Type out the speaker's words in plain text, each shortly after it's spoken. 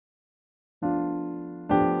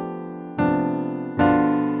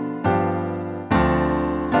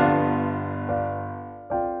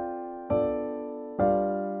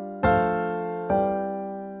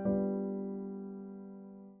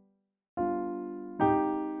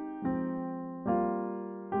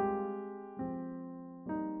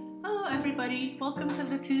everybody. Welcome to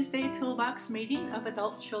the Tuesday Toolbox meeting of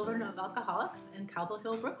adult children of alcoholics in Cobble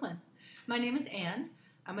Hill, Brooklyn. My name is Ann.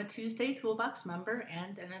 I'm a Tuesday Toolbox member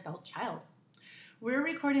and an adult child. We're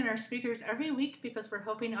recording our speakers every week because we're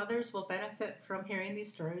hoping others will benefit from hearing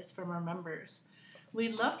these stories from our members.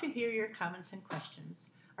 We'd love to hear your comments and questions.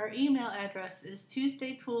 Our email address is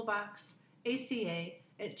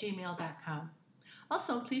tuesdaytoolboxaca@gmail.com.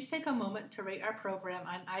 Also, please take a moment to rate our program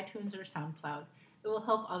on iTunes or SoundCloud. It will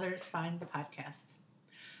help others find the podcast.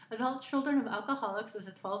 Adult Children of Alcoholics is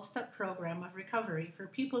a 12-step program of recovery for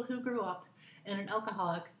people who grew up in an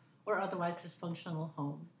alcoholic or otherwise dysfunctional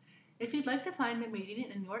home. If you'd like to find a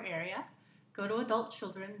meeting in your area, go to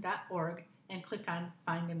adultchildren.org and click on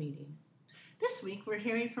Find a Meeting. This week, we're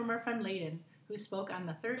hearing from our friend Layden, who spoke on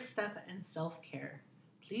the third step in self-care.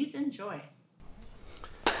 Please enjoy.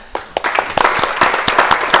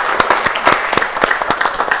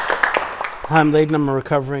 I'm Layden. I'm a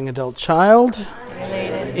recovering adult child.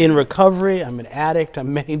 In recovery, I'm an addict.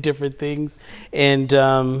 I'm many different things. And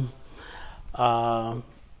I'm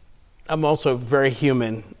also very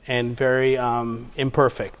human and very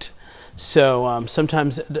imperfect. So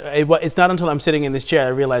sometimes it's not until I'm sitting in this chair I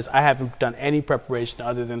realize I haven't done any preparation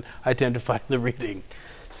other than identify the reading.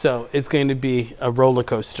 So it's going to be a roller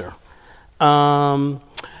coaster.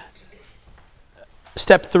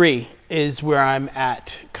 Step 3 is where I'm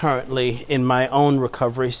at currently in my own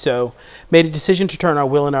recovery. So made a decision to turn our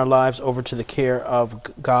will and our lives over to the care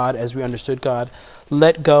of God as we understood God.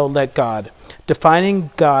 Let go, let God.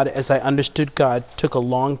 Defining God as I understood God took a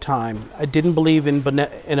long time. I didn't believe in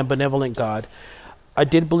a benevolent God. I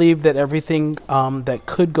did believe that everything that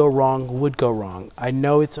could go wrong would go wrong. I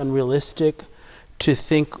know it's unrealistic to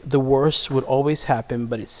think the worst would always happen,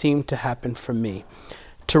 but it seemed to happen for me.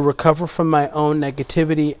 To recover from my own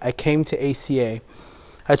negativity, I came to ACA.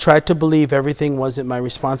 I tried to believe everything wasn't my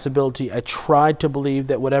responsibility. I tried to believe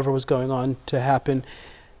that whatever was going to happen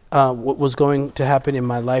in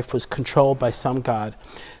my life was controlled by some God.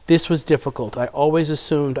 This was difficult. I always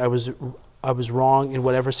assumed I was wrong in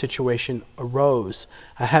whatever situation arose.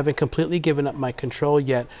 I haven't completely given up my control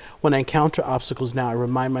yet. When I encounter obstacles now, I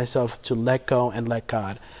remind myself to let go and let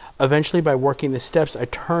God. Eventually, by working the steps, I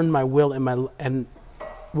turned my will and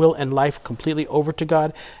life completely over to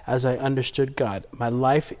God as I understood God. My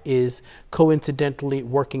life is coincidentally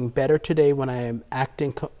working better today when I'm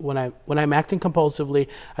acting compulsively.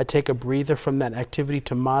 I take a breather from that activity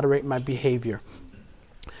to moderate my behavior.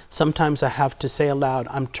 Sometimes I have to say aloud,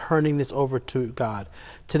 I'm turning this over to God.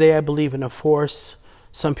 Today I believe in a force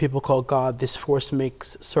some people call God. This force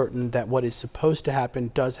makes certain that what is supposed to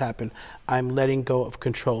happen does happen. I'm letting go of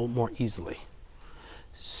control more easily.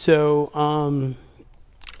 So,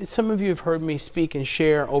 some of you have heard me speak and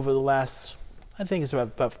share over the last, I think it's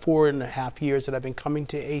about 4.5 years that I've been coming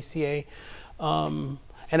to ACA. And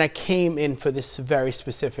I came in for this very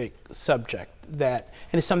specific subject and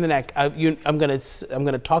it's something that I'm going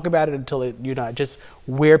to talk about it until it, I just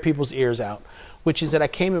wear people's ears out, which is that I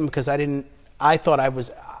came in because I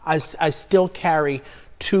still carry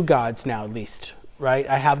 2 gods now, at least, right?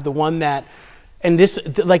 I have the one that, and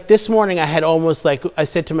this morning I had almost I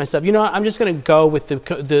said to myself, I'm just going to go with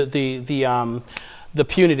the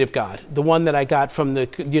punitive God, the one that I got from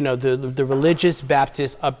the religious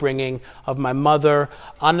Baptist upbringing of my mother.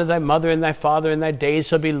 Honor thy mother and thy father, and thy days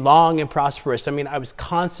shall be long and prosperous. I mean, I was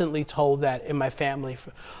constantly told that in my family.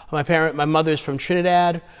 My mother's from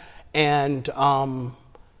Trinidad, and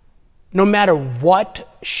no matter what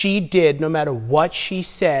she did, no matter what she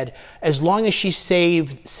said, as long as she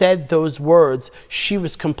said those words, she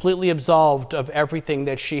was completely absolved of everything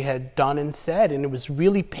that she had done and said. And it was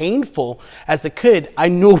really painful as a kid. I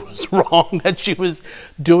knew it was wrong that she was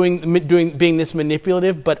being this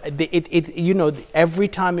manipulative, but every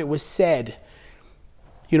time it was said,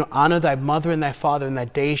 honor thy mother and thy father, and thy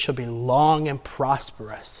days shall be long and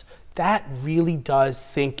prosperous. That really does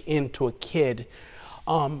sink into a kid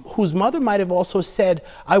whose mother might have also said,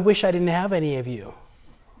 I wish I didn't have any of you.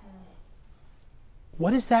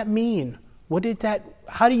 What does that mean?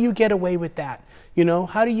 How do you get away with that?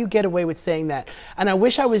 How do you get away with saying that? And I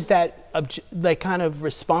wish I was that kind of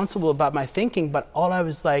responsible about my thinking, but all I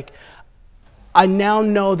was I now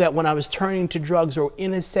know that when I was turning to drugs or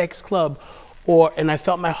in a sex club and I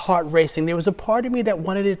felt my heart racing, there was a part of me that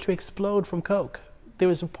wanted it to explode from coke. There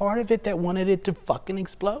was a part of it that wanted it to fucking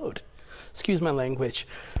explode. Excuse my language.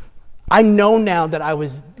 I know now that I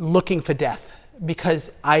was looking for death because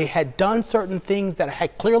I had done certain things that I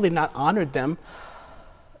had clearly not honored them.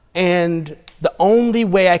 And the only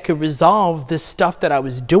way I could resolve this stuff that I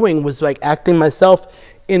was doing was acting myself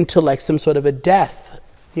into some sort of a death,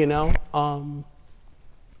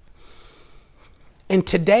 And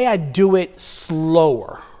today I do it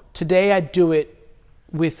slower. Today I do it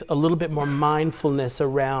with a little bit more mindfulness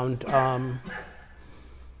around. I'm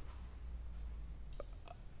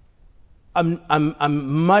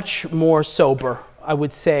much more sober, I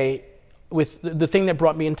would say. With the thing that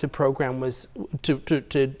brought me into program was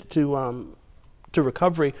to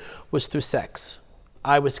recovery was through sex.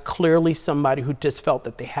 I was clearly somebody who just felt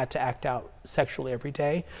that they had to act out sexually every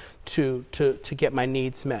day to get my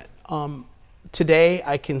needs met. Today,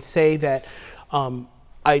 I can say that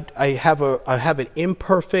I have an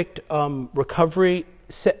imperfect recovery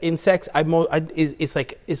in sex.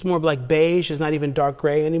 It's more like beige. It's not even dark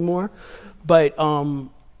gray anymore. But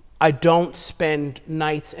I don't spend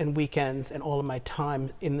nights and weekends and all of my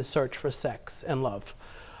time in the search for sex and love.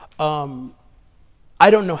 I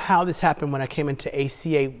don't know how this happened when I came into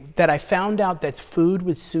ACA, that I found out that food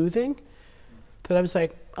was soothing, that I was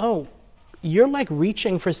like, oh, you're like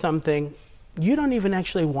reaching for something, you don't even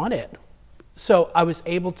actually want it. So I was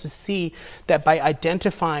able to see that by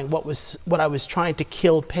identifying what I was trying to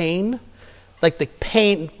kill pain, like the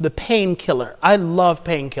painkiller. I love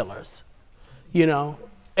painkillers, you know.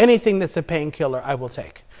 Anything that's a painkiller, I will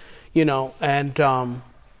take, you know. And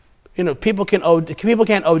people can't OD on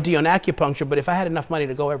acupuncture, but if I had enough money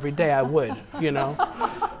to go every day, I would, you know.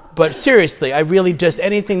 But seriously, I really just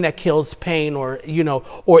anything that kills pain or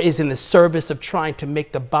is in the service of trying to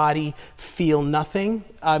make the body feel nothing,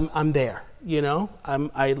 I'm there, you know.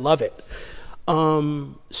 I love it.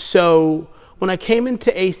 So when I came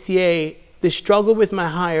into ACA, the struggle with my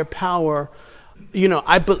higher power, you know,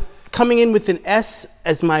 coming in with an S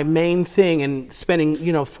as my main thing and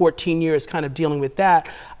spending, 14 years kind of dealing with that,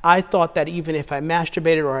 I thought that even if I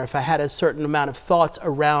masturbated or if I had a certain amount of thoughts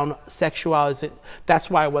around sexuality, that's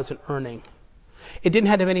why I wasn't earning. It didn't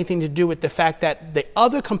have anything to do with the fact that the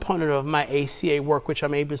other component of my ACA work, which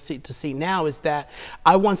I'm able to see now, is that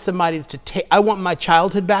I want I want my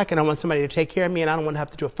childhood back and I want somebody to take care of me and I don't want to have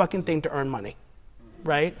to do a fucking thing to earn money,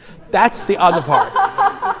 right? That's the other part.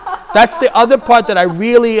 That's the other part that I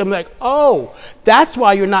really am like, oh, that's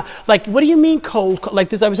why you're not, like, what do you mean cold, like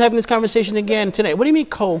this, I was having this conversation again today. What do you mean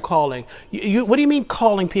cold calling? What do you mean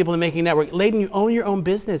calling people and making network? Lady, you own your own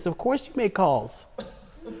business. Of course you make calls.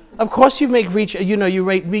 Of course you make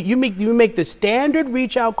you make the standard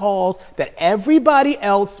reach out calls that everybody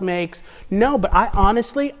else makes. No, but I want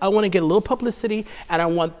to get a little publicity and I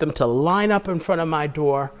want them to line up in front of my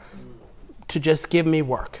door to just give me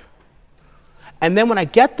work. And then when I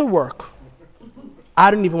get the work, I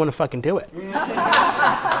don't even want to fucking do it.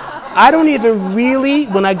 I don't even really,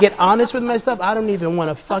 when I get honest with myself, I don't even want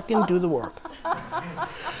to fucking do the work.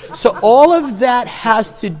 So all of that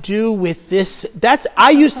has to do with this. I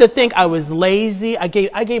used to think I was lazy. I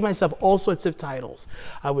gave myself all sorts of titles.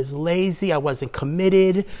 I was lazy. I wasn't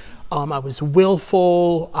committed. I was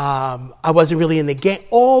willful. I wasn't really in the game.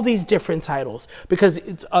 All these different titles because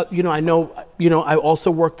it's, I know. I also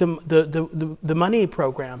work the money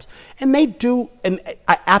programs, and they do, and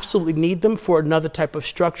I absolutely need them for another type of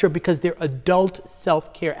structure because they're adult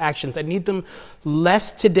self-care actions. I need them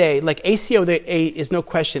less today. Like ACO, is no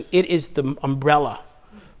question. It is the umbrella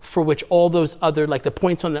for which all those other, like the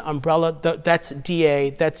points on the umbrella, that's DA,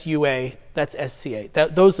 that's UA, that's SCA.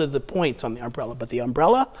 Those are the points on the umbrella. But the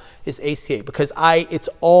umbrella is ACA because it's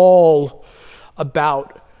all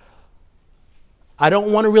about, I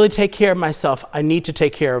don't want to really take care of myself. I need to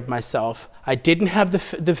take care of myself. I didn't have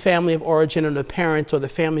the family of origin or the parents or the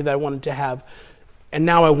family that I wanted to have. And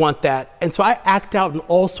now I want that. And so I act out in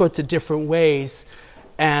all sorts of different ways.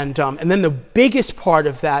 And then the biggest part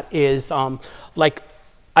of that is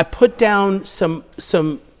I put down some,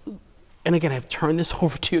 and again, I've turned this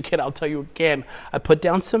over to you again, I'll tell you again. I put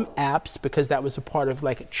down some apps because that was a part of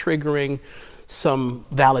like triggering some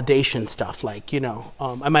validation stuff. Like,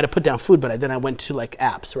 I might have put down food, but then I went to like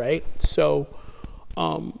apps, right? So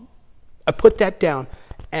I put that down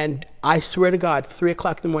and I swear to God,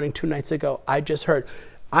 3:00 in the morning, 2 nights ago,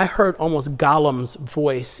 I heard almost Gollum's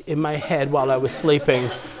voice in my head while I was sleeping.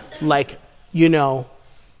 Like,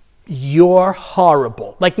 you're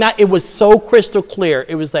horrible. It was so crystal clear.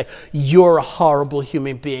 It was like, you're a horrible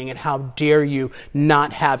human being and how dare you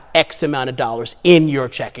not have X amount of dollars in your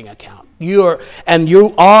checking account. You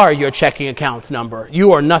are your checking account's number.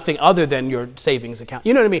 You are nothing other than your savings account.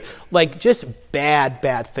 You know what I mean? Like just bad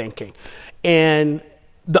thinking. And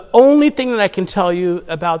the only thing that I can tell you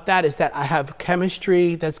about that is that I have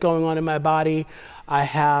chemistry that's going on in my body. I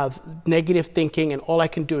have negative thinking, and all I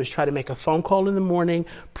can do is try to make a phone call in the morning,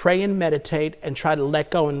 pray and meditate, and try to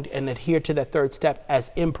let go and adhere to that third step as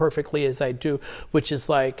imperfectly as I do, which is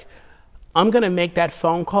like, I'm going to make that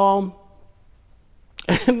phone call,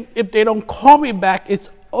 And if they don't call me back, it's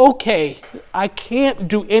okay. I can't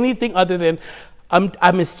do anything other than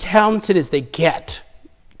I'm as talented as they get.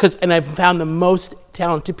 And I've found the most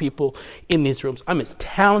talented people in these rooms. I'm as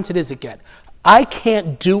talented as it get. I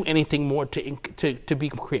can't do anything more to be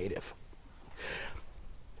creative.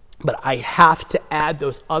 But I have to add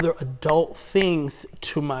those other adult things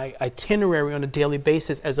to my itinerary on a daily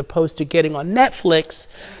basis, as opposed to getting on Netflix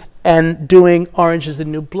and doing Orange is the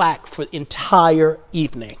New Black for the entire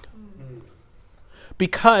evening.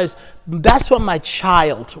 Because that's what my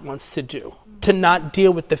child wants to do, to not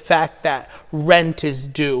deal with the fact that rent is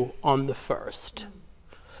due on the 1st.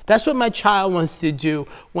 That's what my child wants to do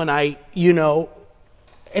when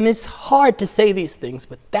and it's hard to say these things,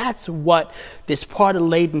 but that's what this part of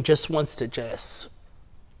Layden just wants to just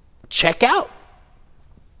check out.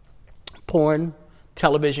 Porn,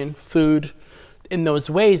 television, food, in those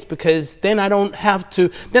ways, because then I don't have to,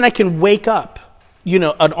 then I can wake up,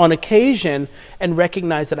 on occasion and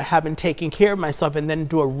recognize that I haven't taken care of myself, and then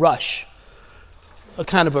do a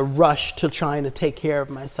kind of a rush to trying to take care of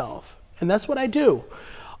myself. And that's what I do.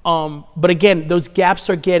 But again,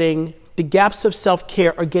 the gaps of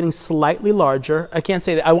self-care are getting slightly larger. I can't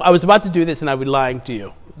say that. I was about to do this and I would be lying to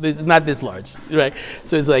you. It's not this large, right?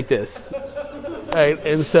 So it's like this, right?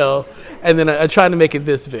 And then I try to make it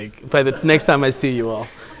this big by the next time I see you all.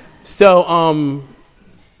 So,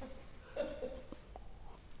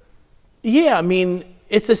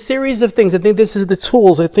 it's a series of things. I think this is the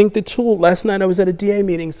tools. Last night I was at a DA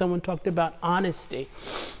meeting. Someone talked about honesty.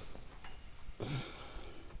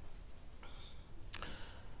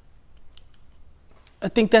 I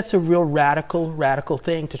think that's a real radical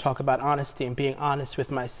thing, to talk about honesty and being honest with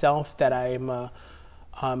myself, that I'm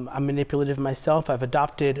manipulative myself. I've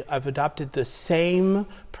adopted the same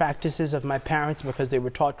practices of my parents because they were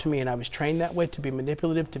taught to me, and I was trained that way, to be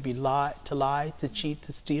manipulative, to lie, to cheat,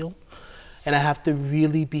 to steal. And I have to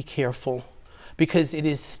really be careful, because it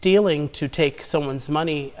is stealing to take someone's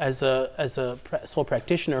money as a sole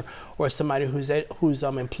practitioner, or somebody who's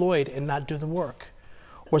employed, and not do the work,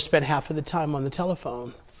 or spend half of the time on the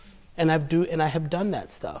telephone. And I have done that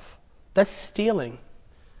stuff. That's stealing.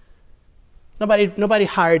 Nobody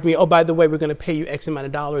hired me. Oh, by the way, we're going to pay you X amount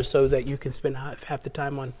of dollars so that you can spend half the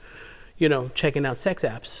time on, checking out sex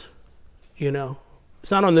apps.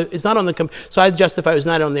 It's not on the. So I justify it's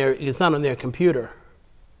not on their computer.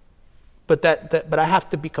 But but I have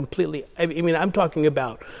to be completely. I'm talking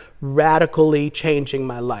about radically changing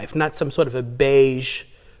my life, not some sort of a beige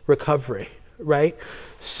recovery, right?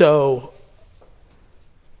 So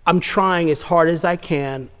I'm trying as hard as I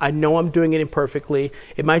can. I know I'm doing it imperfectly.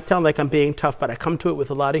 It might sound like I'm being tough, but I come to it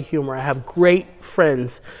with a lot of humor. I have great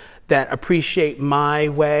friends that appreciate my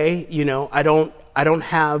way. I don't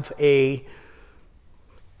have a.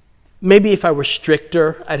 Maybe if I were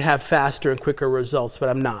stricter, I'd have faster and quicker results, but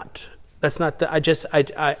I'm not. That's not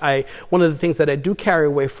one of the things that I do carry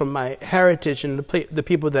away from my heritage and the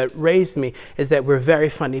people that raised me is that we're very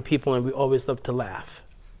funny people and we always love to laugh.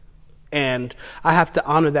 And I have to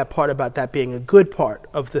honor that part about that being a good part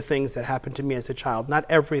of the things that happened to me as a child. Not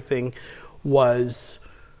everything was,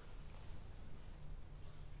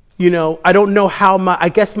 I don't know how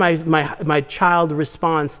my child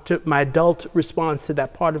responds to my adult response to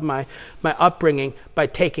that part of my upbringing by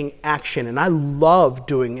taking action. And I love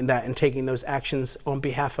doing that and taking those actions on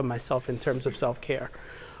behalf of myself in terms of self-care.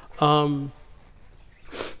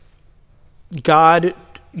 God,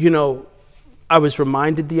 I was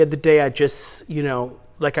reminded the other day, I just,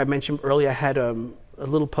 like I mentioned earlier, I had a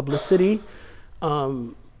little publicity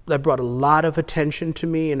that brought a lot of attention to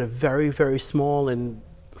me in a very, very small and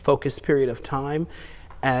focused period of time,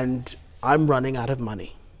 and I'm running out of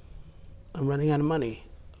money.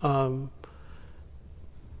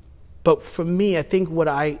 But for me, I think what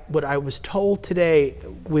I was told today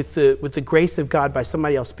with the grace of God by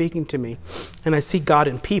somebody else speaking to me, and I see God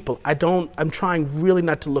in people. I'm trying really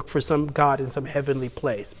not to look for some God in some heavenly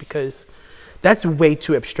place, because that's way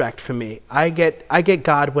too abstract for me. I get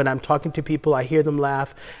God when I'm talking to people, I hear them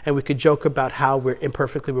laugh, and we could joke about how we're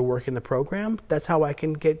working the program. That's how I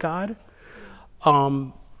can get God.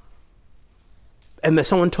 And that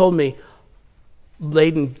someone told me,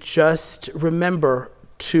 Layden, just remember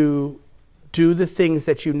to do the things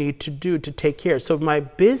that you need to do to take care. So my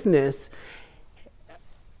business,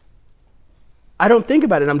 I don't think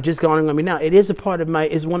about it. I'm just going on me now. It is is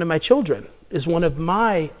one of my children, is one of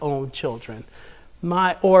my own children.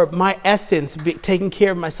 My essence, taking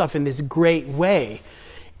care of myself in this great way.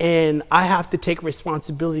 And I have to take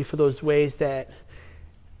responsibility for those ways that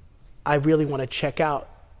I really want to check out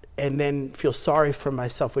and then feel sorry for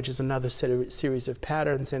myself, which is another series of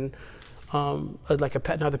patterns. And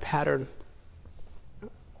another pattern.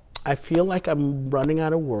 I feel like I'm running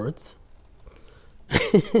out of words.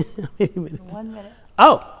 1 minute.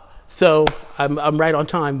 Oh, so I'm right on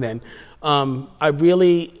time then.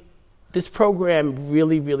 This program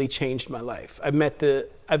really changed my life.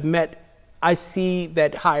 I see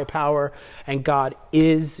that higher power and God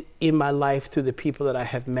is in my life through the people that I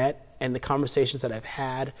have met and the conversations that I've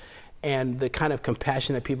had and the kind of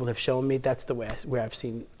compassion that people have shown me. That's the way where I've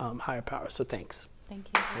seen higher power. So thanks. Thank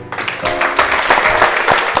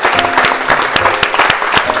you.